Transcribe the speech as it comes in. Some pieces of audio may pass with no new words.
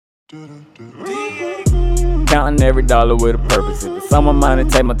Counting every dollar with a purpose. If it's on my mind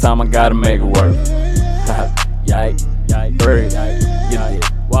and take my time, I gotta make it work. Yike, bird, get it.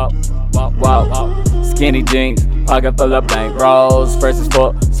 Wow. Skinny jeans, pocket full of bank rolls. Fresh as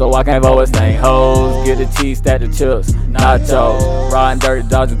fuck, so I can't always thank hoes. Get the cheese, stack the chips, nacho. Riding dirty,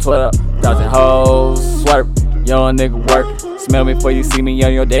 dodging 12, dodging hoes. Swerp, young nigga working. Smell me before you see me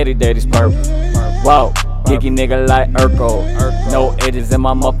on your daddy's purple. Wow, geeky nigga like Urkel. No edges in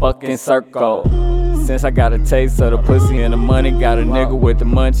my motherfucking circle. Since I got a taste of the pussy and the money, got a nigga with the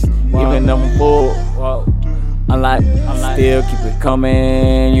munchies. Even though I'm full, I'm like, still keep it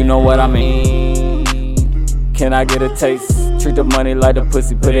coming, you know what I mean. Can I get a taste? Treat the money like the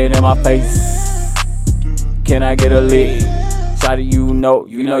pussy, put it in my face. Can I get a lick? Shawty, you know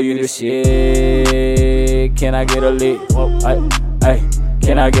you the shit. Can I get a lick? Ay,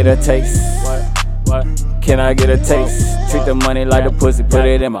 can I get a taste? What? Can I get a taste? Treat the money like the pussy, put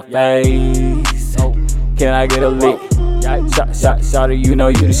it in my face. Can I get a lick? Shawty, you know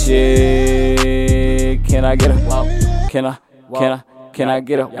you the shit. Can I get a walk? Can I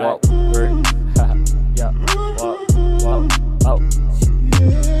get a walk?